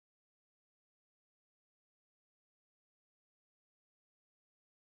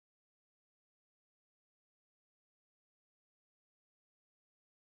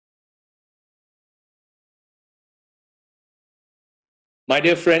My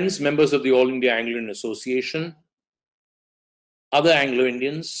dear friends, members of the All India Anglo-Indian Association, other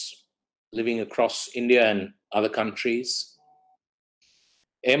Anglo-Indians living across India and other countries,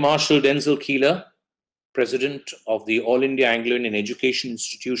 Air Marshal Denzil Keeler, President of the All India Anglo-Indian Education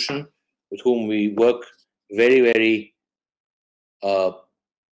Institution, with whom we work very, very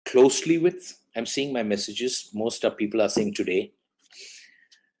closely with. I'm seeing my messages. Most of people are saying today.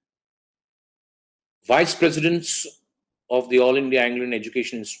 Vice Presidents of the All India Anglo-Indian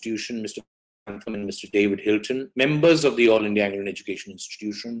Education Institution, Mr. Anthem and Mr. David Hilton, members of the All India Anglo-Indian Education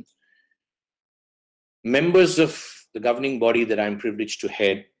Institution, members of the governing body that I'm privileged to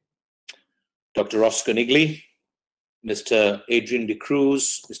head, Dr. Oscar Nigley, Mr. Adrian De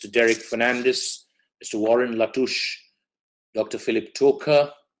Cruz, Mr. Derek Fernandez, Mr. Warren Latouche, Dr. Philip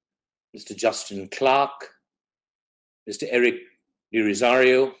Toker, Mr. Justin Clark, Mr. Eric De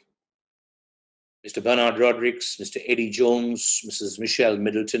Rosario, Mr. Bernard Rodrigues, Mr. Eddie Jones, Mrs. Michelle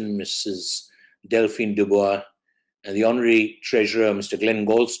Middleton, Mrs. Delphine Dubois, and the Honorary Treasurer, Mr. Glenn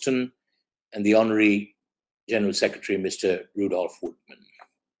Galston, and the Honorary General Secretary, Mr. Rudolph Woodman.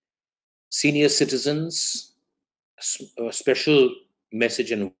 Senior citizens, a special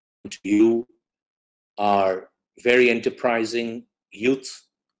message and to you are very enterprising youth,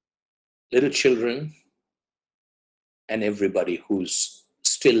 little children, and everybody who's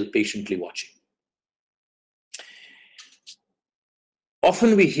still patiently watching.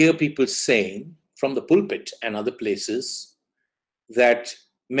 Often we hear people saying from the pulpit and other places that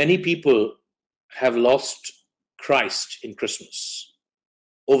many people have lost Christ in Christmas.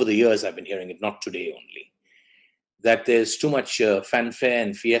 Over the years, I've been hearing it, not today only. That there's too much fanfare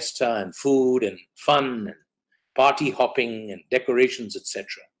and fiesta and food and fun and party hopping and decorations, etc.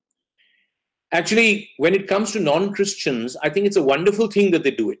 Actually, when it comes to non-Christians, I think it's a wonderful thing that they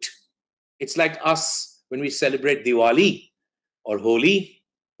do it. It's like us when we celebrate Diwali or Holi.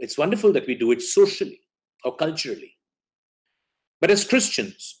 It's wonderful that we do it socially or culturally. But as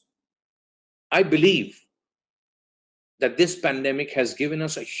Christians, I believe that this pandemic has given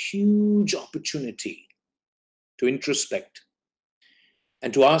us a huge opportunity to introspect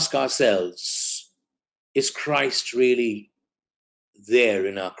and to ask ourselves, is Christ really there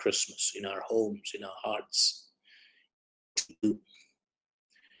in our Christmas, in our homes, in our hearts?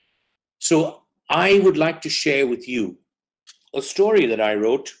 So I would like to share with you a story that I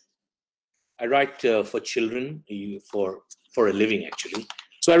wrote. I write for children, for a living actually.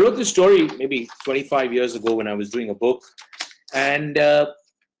 So I wrote this story maybe 25 years ago when I was doing a book, and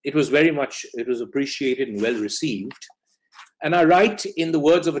it was appreciated and well received. And I write in the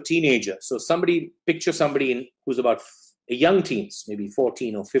words of a teenager. So picture somebody who's about a young teens, maybe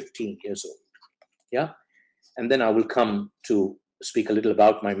 14 or 15 years old. Yeah. And then I will come to speak a little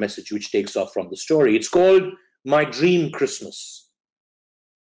about my message, which takes off from the story. It's called My Dream Christmas.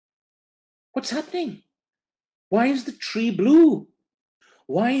 What's happening? Why is the tree blue?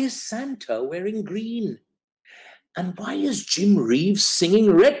 Why is Santa wearing green? And why is Jim Reeves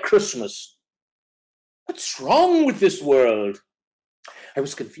singing Red Christmas? What's wrong with this world? I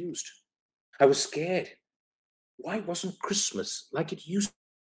was confused. I was scared. Why wasn't Christmas like it used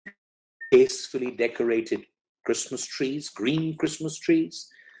to be? Tastefully decorated Christmas trees, green Christmas trees,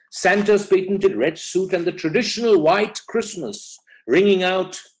 Santa's patented red suit, and the traditional white Christmas ringing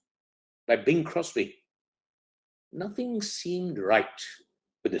out by Bing Crosby. Nothing seemed right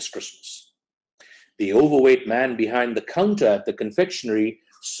with this Christmas. The overweight man behind the counter at the confectionery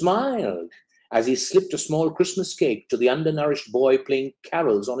smiled as he slipped a small Christmas cake to the undernourished boy playing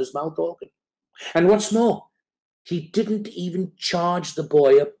carols on his mouth organ. And what's more, he didn't even charge the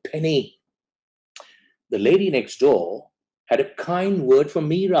boy a penny. The lady next door had a kind word for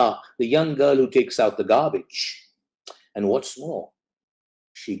Meera, the young girl who takes out the garbage. And what's more,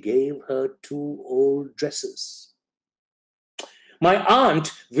 she gave her 2 old dresses. My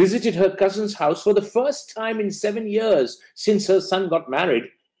aunt visited her cousin's house for the first time in 7 years since her son got married.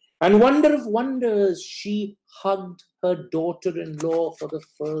 And wonder of wonders, she hugged her daughter-in-law for the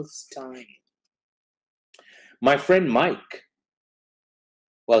first time. My friend Mike,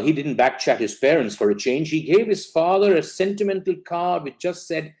 well, he didn't backchat his parents for a change. He gave his father a sentimental card which just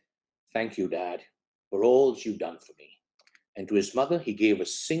said, "Thank you, Dad, for all you've done for me." And to his mother, he gave a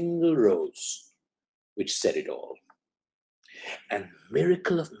single rose, which said it all. And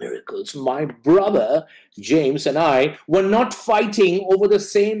miracle of miracles, my brother James and I were not fighting over the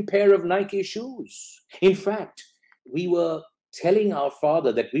same pair of Nike shoes. In fact, we were telling our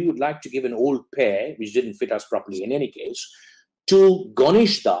father that we would like to give an old pair, which didn't fit us properly in any case, to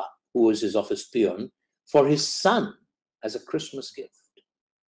Ganeshda, who was his office peon, for his son as a Christmas gift.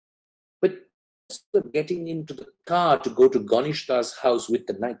 But of getting into the car to go to Ganeshda's house with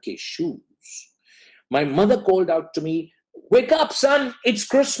the Nike shoes, my mother called out to me, "Wake up, son, it's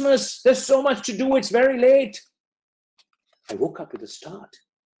Christmas. There's so much to do, it's very late." I woke up with a start.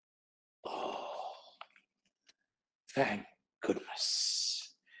 Oh, thank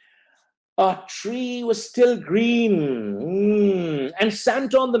goodness. Our tree was still green. And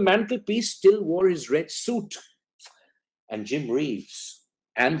Santa on the mantelpiece still wore his red suit. And Jim Reeves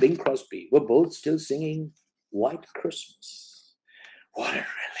and Bing Crosby were both still singing White Christmas. What a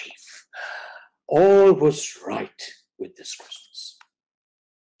relief. All was right with this Christmas.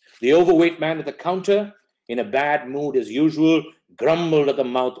 The overweight man at the counter, in a bad mood as usual, grumbled at the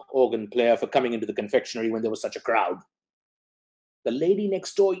mouth organ player for coming into the confectionery when there was such a crowd. The lady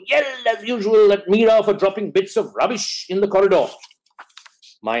next door yelled as usual at Meera for dropping bits of rubbish in the corridor.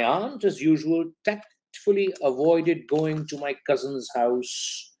 My aunt, as usual, tactfully avoided going to my cousin's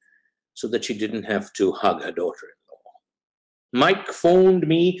house so that she didn't have to hug her daughter-in-law. Mike phoned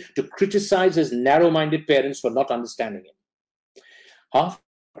me to criticize his narrow-minded parents for not understanding him. After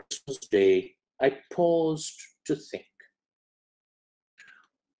Christmas Day, I paused to think.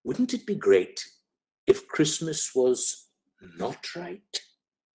 Wouldn't it be great if Christmas was not right?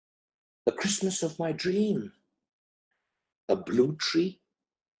 The Christmas of my dream. A blue tree,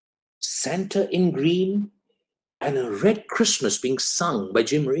 Santa in green, and a red Christmas being sung by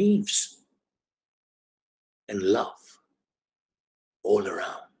Jim Reeves. And love all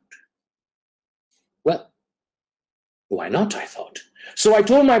around. Well, why not, I thought. So I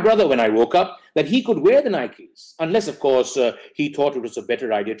told my brother when I woke up that he could wear the Nikes, unless, of course, he thought it was a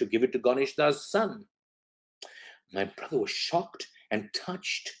better idea to give it to Ganeshda's son. My brother was shocked and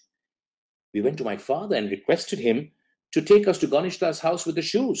touched. We went to my father and requested him to take us to Ganeshda's house with the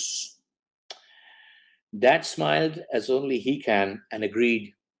shoes. Dad smiled as only he can and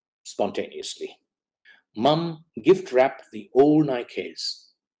agreed spontaneously. Mum gift-wrapped the old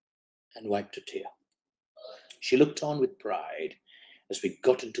Nikes and wiped a tear. She looked on with pride as we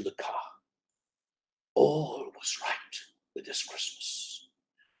got into the car. All was right with this Christmas.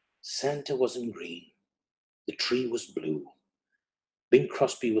 Santa was in green. The tree was blue. Bing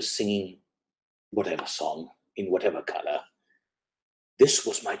Crosby was singing whatever song in whatever color. This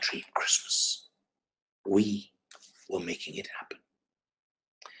was my dream Christmas. We were making it happen.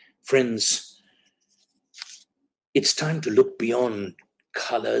 Friends, it's time to look beyond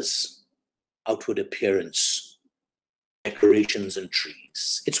colors, outward appearance, decorations and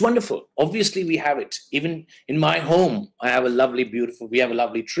trees. It's wonderful. Obviously, we have it. Even in my home, we have a lovely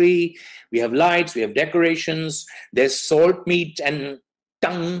tree. We have lights, we have decorations. There's salt meat and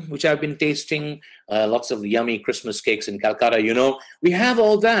tongue, which I've been tasting. Lots of yummy Christmas cakes in Calcutta, you know. We have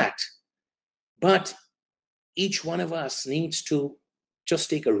all that. But each one of us needs to just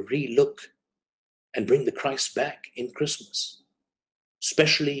take a re-look and bring the Christ back in Christmas,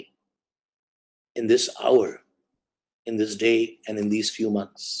 especially in this hour, in this day, and in these few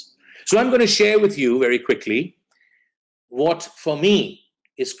months. So I'm going to share with you very quickly what for me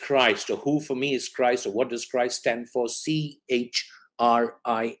is Christ, or who for me is Christ, or what does Christ stand for? C-H-R-I-S-T.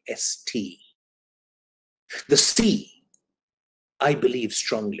 The C, I believe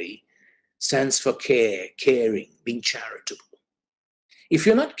strongly, stands for care, caring, being charitable. If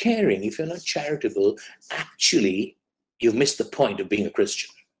you're not caring, if you're not charitable, actually, you've missed the point of being a Christian.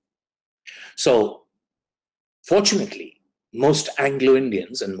 So, fortunately, most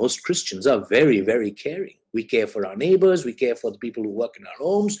Anglo-Indians and most Christians are very, very caring. We care for our neighbors, we care for the people who work in our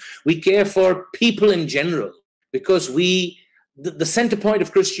homes, we care for people in general, because the center point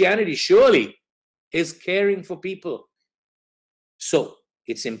of Christianity surely is caring for people. So,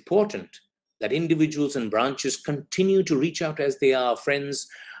 it's important that individuals and branches continue to reach out as they are. Friends,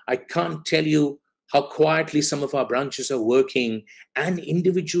 I can't tell you how quietly some of our branches are working, and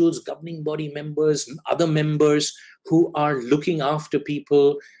individuals, governing body members, other members who are looking after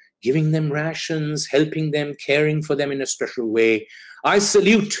people, giving them rations, helping them, caring for them in a special way. I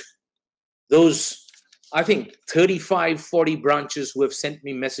salute those, I think, 35, 40 branches who have sent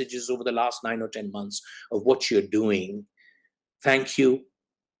me messages over the last 9 or 10 months of what you're doing. Thank you.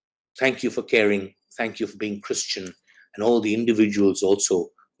 Thank you for caring. Thank you for being Christian, and all the individuals also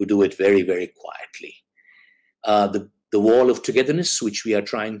who do it very, very quietly. The wall of togetherness, which we are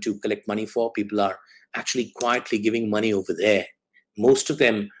trying to collect money for, people are actually quietly giving money over there. Most of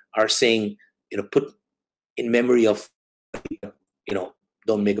them are saying, put in memory of,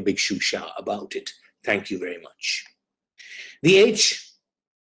 don't make a big shoo-sha about it. Thank you very much. The H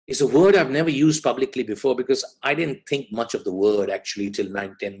is a word I've never used publicly before because I didn't think much of the word actually till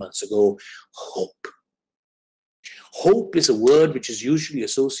 9, 10 months ago. Hope. Hope is a word which is usually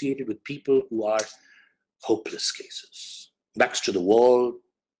associated with people who are hopeless cases, backs to the wall,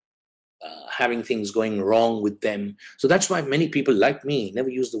 having things going wrong with them. So that's why many people like me never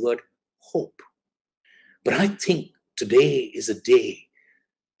use the word hope. But I think today is a day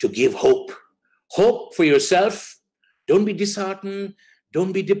to give hope. Hope for yourself. Don't be disheartened.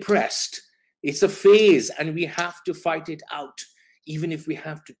 Don't be depressed. It's a phase and we have to fight it out, even if we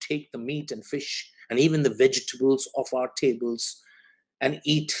have to take the meat and fish and even the vegetables off our tables and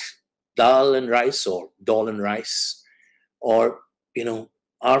eat dal and rice or dal and rice, or,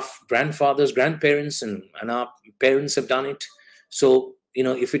 our grandfathers, grandparents, and our parents have done it. So,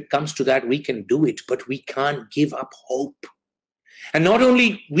 if it comes to that, we can do it, but we can't give up hope. And not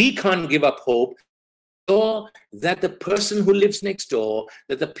only we can't give up hope, or that the person who lives next door,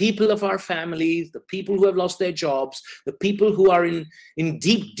 that the people of our families, the people who have lost their jobs, the people who are in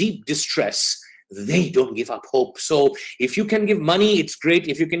deep, deep distress, they don't give up hope. So if you can give money, it's great.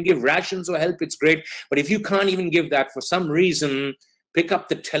 If you can give rations or help, it's great. But if you can't even give that for some reason, pick up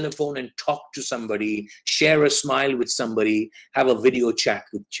the telephone and talk to somebody, share a smile with somebody, have a video chat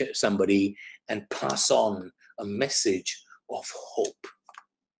with somebody, and pass on a message of hope.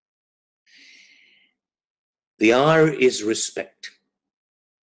 The R is respect.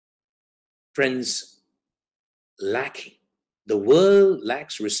 Friends, lacking. The world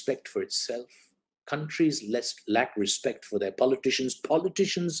lacks respect for itself. Countries lack respect for their politicians.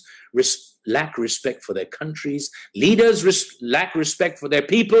 Politicians lack respect for their countries. Leaders lack respect for their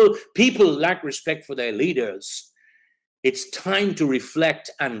people. People lack respect for their leaders. It's time to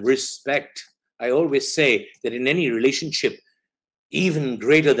reflect and respect. I always say that in any relationship, even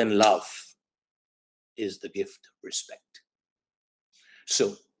greater than love is the gift of respect.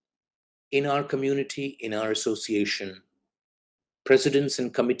 So, in our community, in our association, presidents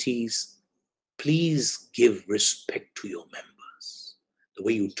and committees, please give respect to your members. The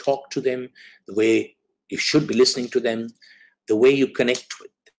way you talk to them, the way you should be listening to them, the way you connect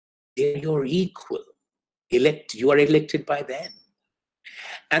with them. They're your equal. You are elected by them.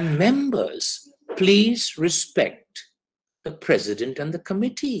 And members, please respect the president and the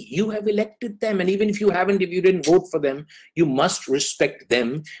committee. You have elected them. And even if you didn't vote for them, you must respect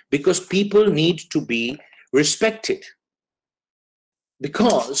them, because people need to be respected.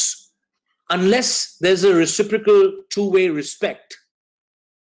 Because unless there's a reciprocal two-way respect,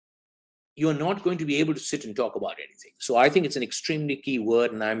 you're not going to be able to sit and talk about anything. So I think it's an extremely key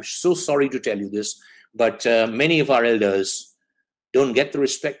word, and I'm so sorry to tell you this, but many of our elders don't get the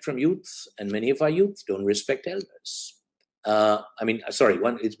respect from youth, and many of our youth don't respect elders.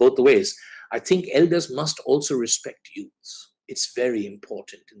 It's both the ways. I think elders must also respect youth. It's very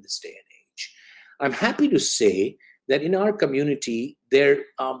important in this day and age. I'm happy to say that in our community,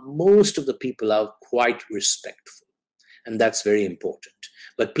 most of the people are quite respectful, and that's very important.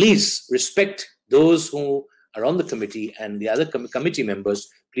 But please respect those who are on the committee, and the other committee members,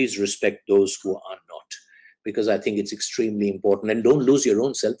 please respect those who are not, because I think it's extremely important. And don't lose your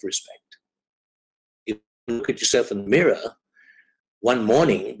own self-respect. If you look at yourself in the mirror one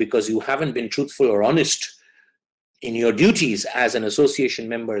morning because you haven't been truthful or honest in your duties as an association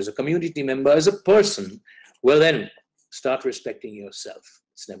member, as a community member, as a person, well then, start respecting yourself.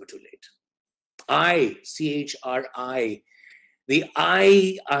 It's never too late. I, CHRI. The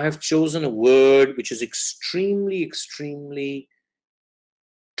I have chosen a word which is extremely, extremely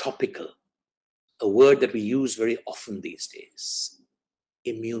topical. A word that we use very often these days.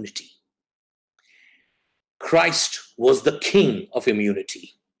 Immunity. Christ was the king of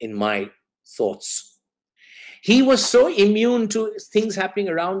immunity in my thoughts. He was so immune to things happening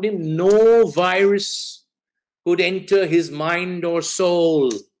around him, no virus could enter his mind or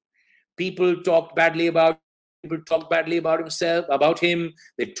soul. People talked badly about him.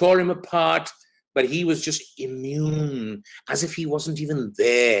 They tore him apart, but he was just immune, as if he wasn't even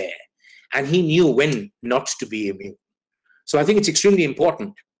there. And he knew when not to be immune. So I think it's extremely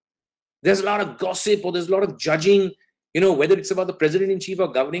important. There's a lot of gossip, or there's a lot of judging, whether it's about the president-in-chief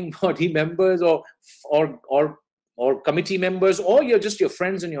or governing body members or committee members, or you're just your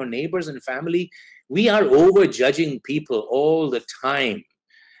friends and your neighbors and family. We are over-judging people all the time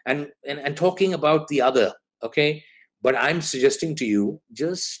and talking about the other, okay? But I'm suggesting to you,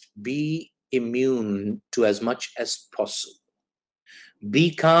 just be immune to as much as possible.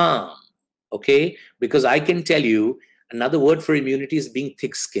 Be calm, okay? Because I can tell you, another word for immunity is being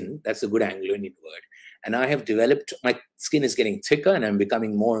thick-skinned. That's a good Anglo-Indian word. And I have developed, my skin is getting thicker and I'm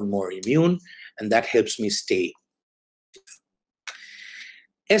becoming more and more immune, and that helps me stay.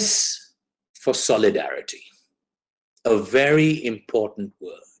 S for solidarity, a very important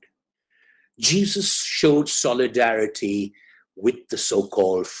word. Jesus showed solidarity with the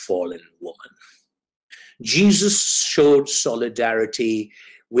so-called fallen woman. Jesus showed solidarity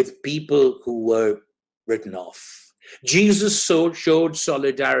with people who were written off. Jesus showed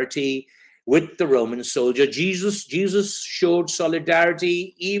solidarity with the Roman soldier. Jesus showed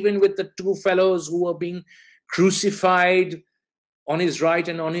solidarity even with the two fellows who were being crucified on his right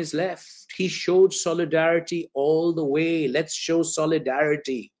and on his left. He showed solidarity all the way. Let's show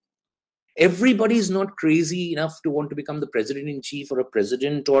solidarity. Everybody's not crazy enough to want to become the president-in-chief or a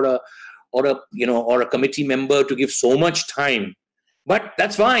president or a committee member to give so much time. But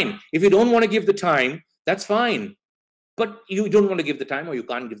that's fine. If you don't want to give the time, that's fine. But you don't want to give the time, or you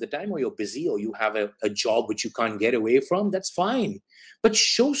can't give the time, or you're busy, or you have a job which you can't get away from, that's fine. But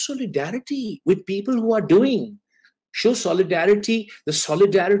show solidarity with people who are doing. Show solidarity, the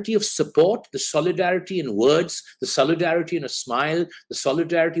solidarity of support, the solidarity in words, the solidarity in a smile, the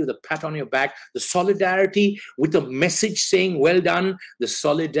solidarity with a pat on your back, the solidarity with a message saying, well done, the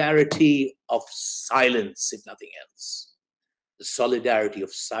solidarity of silence, if nothing else. The solidarity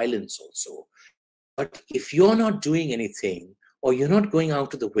of silence also. But if you're not doing anything, or you're not going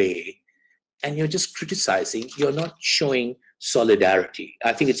out of the way, and you're just criticizing, you're not showing solidarity.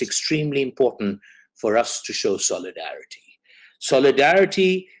 I think it's extremely important for us to show solidarity.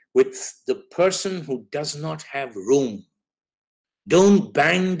 Solidarity with the person who does not have room. Don't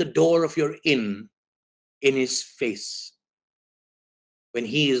bang the door of your inn in his face when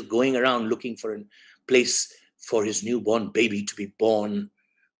he is going around looking for a place for his newborn baby to be born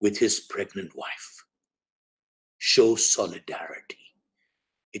with his pregnant wife. Show solidarity.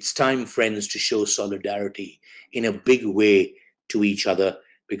 It's time, friends, to show solidarity in a big way to each other,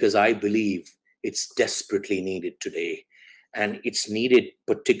 because I believe it's desperately needed today. And it's needed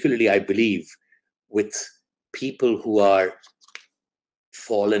particularly, I believe, with people who are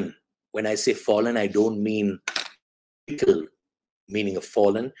fallen. When I say fallen, I don't mean physical meaning of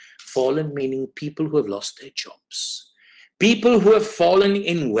fallen. Fallen meaning people who have lost their jobs. People who have fallen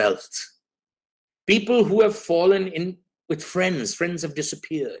in wealth. People who have fallen in with friends. Friends have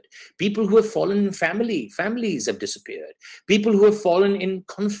disappeared. People who have fallen in families have disappeared. People who have fallen in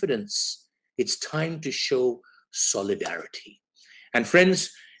confidence. It's time to show solidarity. And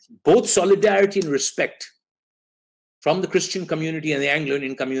friends, both solidarity and respect from the Christian community and the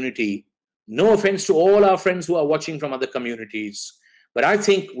Anglo-Indian community. No offense to all our friends who are watching from other communities, but I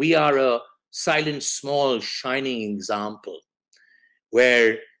think we are a silent, small, shining example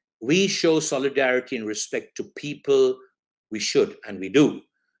where we show solidarity and respect to people. We should, and we do,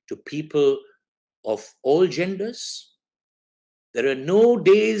 to people of all genders. There are no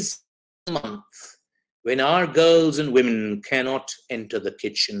days a month when our girls and women cannot enter the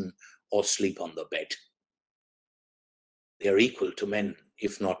kitchen or sleep on the bed. They are equal to men,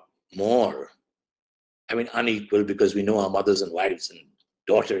 if not more. I mean, unequal, because we know our mothers and wives and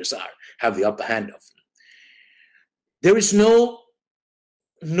daughters have the upper hand often. There is no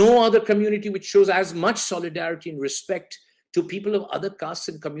other community which shows as much solidarity and respect to people of other castes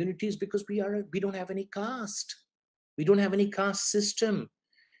and communities, because we don't have any caste. We don't have any caste system.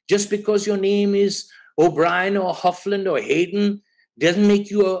 Just because your name is O'Brien or Hofland or Hayden doesn't make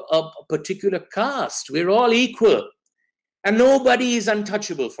you a particular caste. We're all equal. And nobody is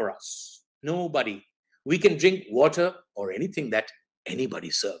untouchable for us. Nobody. We can drink water or anything that anybody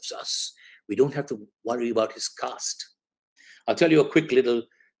serves us. We don't have to worry about his caste. I'll tell you a quick little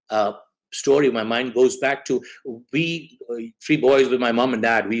story. My mind goes back to, we, three boys with my mom and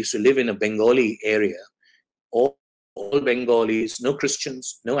dad, we used to live in a Bengali area. All Bengalis, no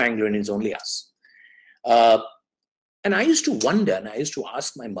Christians, no Anglo-Indians, only us. And I used to wonder, and I used to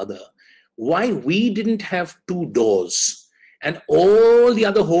ask my mother, why we didn't have two doors and all the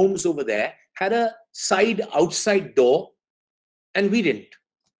other homes over there had a outside door, and we didn't.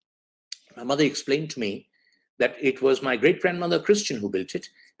 My mother explained to me that it was my great-grandmother Christian who built it,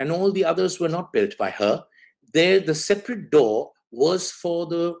 and all the others were not built by her. The separate door was for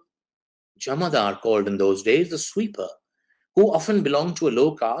the Jamadar, called in those days, the sweeper, who often belonged to a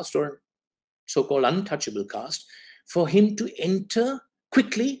low caste or so-called untouchable caste, for him to enter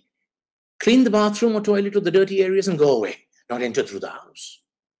quickly, clean the bathroom or toilet or the dirty areas and go away, not enter through the house.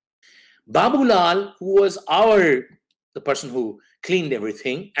 Babu Lal, who was the person who cleaned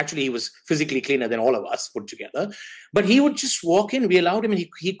everything, actually he was physically cleaner than all of us put together, but he would just walk in. We allowed him, and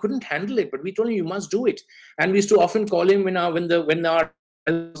he couldn't handle it, but we told him, you must do it. And we used to often call him when our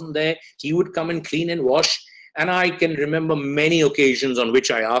wasn't there, he would come and clean and wash. And I can remember many occasions on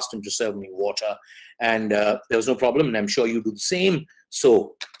which I asked him to serve me water, and there was no problem, and I'm sure you do the same.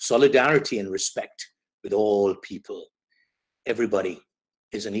 So solidarity and respect with all people, everybody.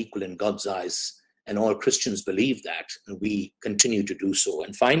 is an equal in God's eyes, and all Christians believe that, and we continue to do so.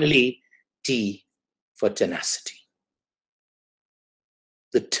 And finally, T for tenacity.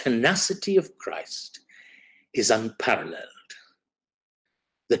 The tenacity of Christ is unparalleled.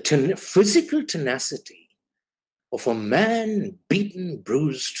 The physical tenacity of a man beaten,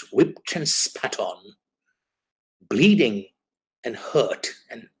 bruised, whipped, and spat on, bleeding and hurt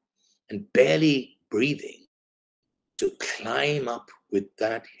and barely breathing, to climb up with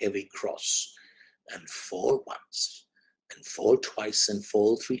that heavy cross and fall once and fall twice and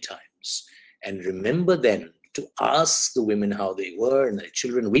fall 3 times, and remember then to ask the women how they were and their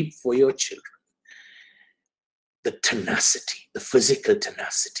children, weep for your children. The tenacity, the physical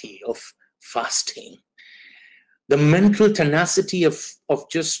tenacity of fasting, the mental tenacity of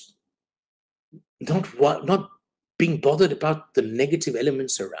just not being bothered about the negative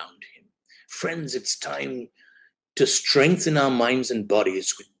elements around him. Friends, it's time to strengthen our minds and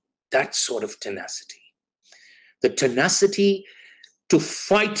bodies with that sort of tenacity. The tenacity to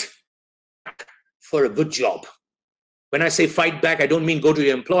fight for a good job. When I say fight back, I don't mean go to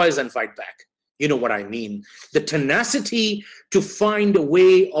your employers and fight back. You know what I mean. The tenacity to find a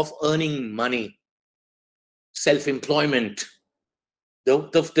way of earning money, self-employment,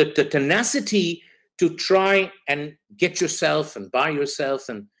 the tenacity to try and get yourself and buy yourself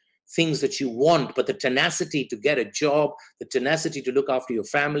and things that you want, but the tenacity to get a job, the tenacity to look after your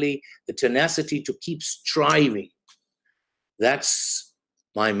family, the tenacity to keep striving. That's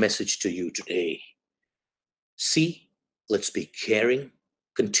my message to you today. C, let's be caring,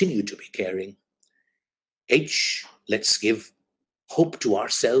 continue to be caring. H, let's give hope to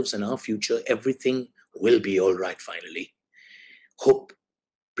ourselves and our future. Everything will be all right finally. Hope,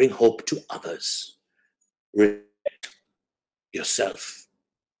 bring hope to others. Respect yourself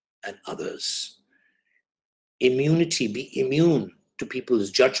and others. Immunity, be immune to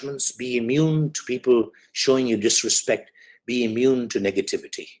people's judgments, be immune to people showing you disrespect, be immune to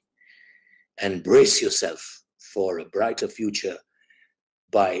negativity. And brace yourself for a brighter future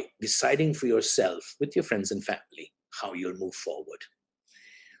by deciding for yourself with your friends and family how you'll move forward.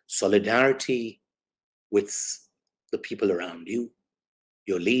 Solidarity with the people around you,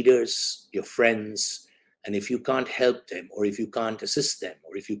 your leaders, your friends, and if you can't help them, or if you can't assist them,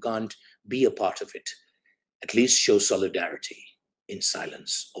 or if you can't be a part of it, at least show solidarity in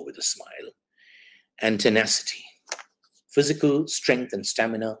silence or with a smile. And tenacity, physical strength and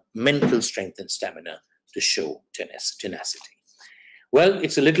stamina, mental strength and stamina to show tenacity. Well,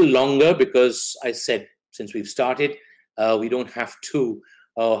 it's a little longer because I said since we've started, we don't have to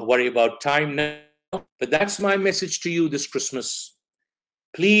worry about time now. But that's my message to you this Christmas.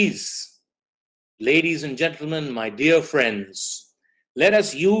 Please, ladies and gentlemen, my dear friends, let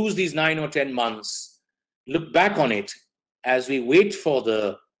us use these 9 or 10 months, look back on it as we wait for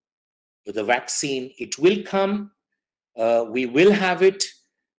the vaccine. It will come. We will have it.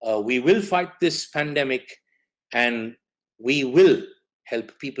 We will fight this pandemic, and we will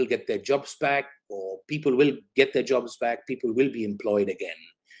help people get their jobs back, or people will get their jobs back. People will be employed again.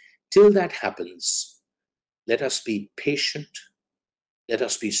 Till that happens, let us be patient. Let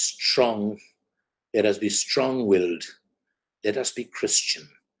us be strong. Let us be strong-willed. Let us be Christian.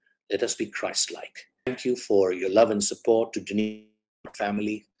 Let us be Christ-like. Thank you for your love and support to Denise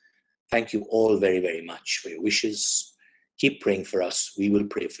family. Thank you all very, very much for your wishes. Keep praying for us. We will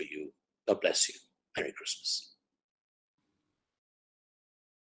pray for you. God bless you. Merry Christmas.